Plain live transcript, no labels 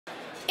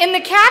In the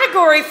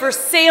category for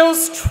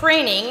Sales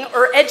Training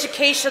or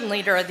Education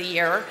Leader of the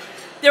Year,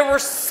 there were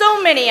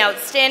so many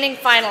outstanding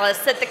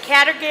finalists that the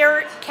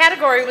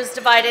category was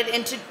divided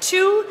into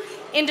two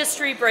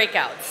industry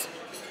breakouts.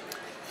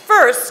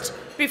 First,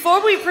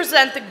 before we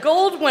present the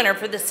gold winner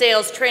for the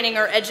Sales Training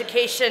or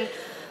Education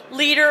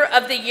Leader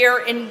of the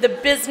Year in the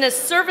business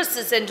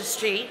services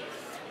industry,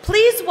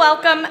 please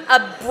welcome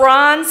a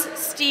bronze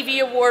Stevie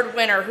Award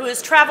winner who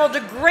has traveled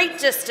a great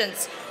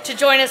distance to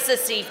join us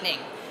this evening.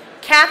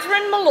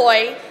 Catherine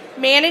Malloy,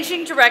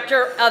 Managing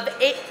Director of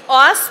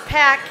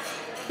Auspac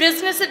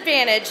Business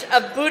Advantage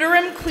of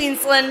Booterham,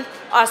 Queensland,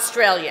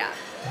 Australia.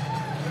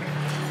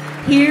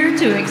 Here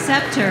to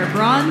accept her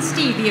Bronze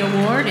Stevie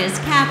Award is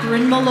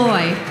Catherine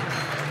Malloy.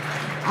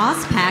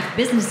 Auspac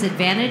Business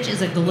Advantage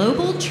is a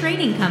global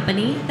training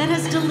company that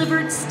has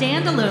delivered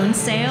standalone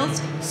sales,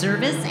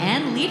 service,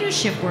 and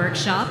leadership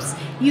workshops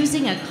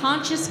using a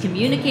conscious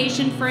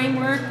communication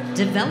framework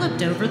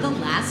developed over the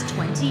last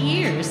 20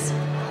 years.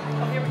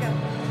 Oh, here we go.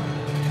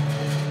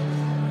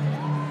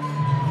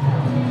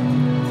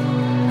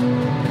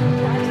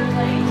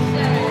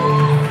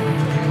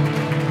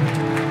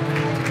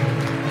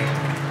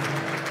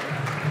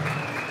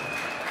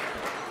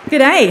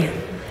 G'day.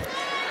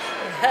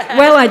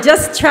 Well, I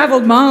just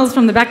travelled miles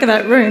from the back of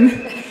that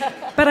room,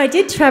 but I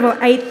did travel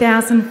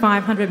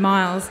 8,500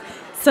 miles.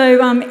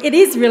 So it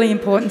is really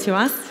important to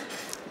us.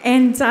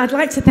 And I'd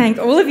like to thank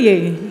all of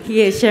you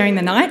here sharing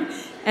the night,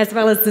 as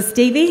well as the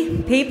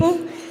Stevie people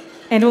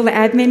and all the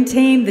admin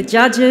team, the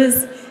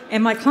judges,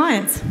 and my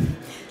clients.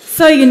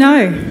 So you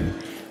know,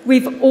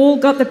 we've all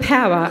got the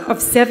power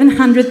of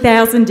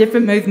 700,000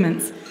 different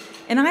movements,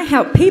 and I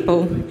help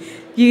people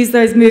use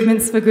those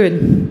movements for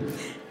good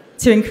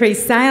to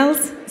increase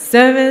sales,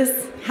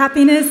 service,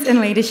 happiness, and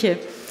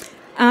leadership.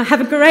 Have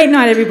a great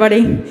night, everybody,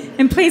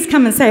 and please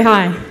come and say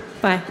hi.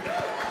 Bye.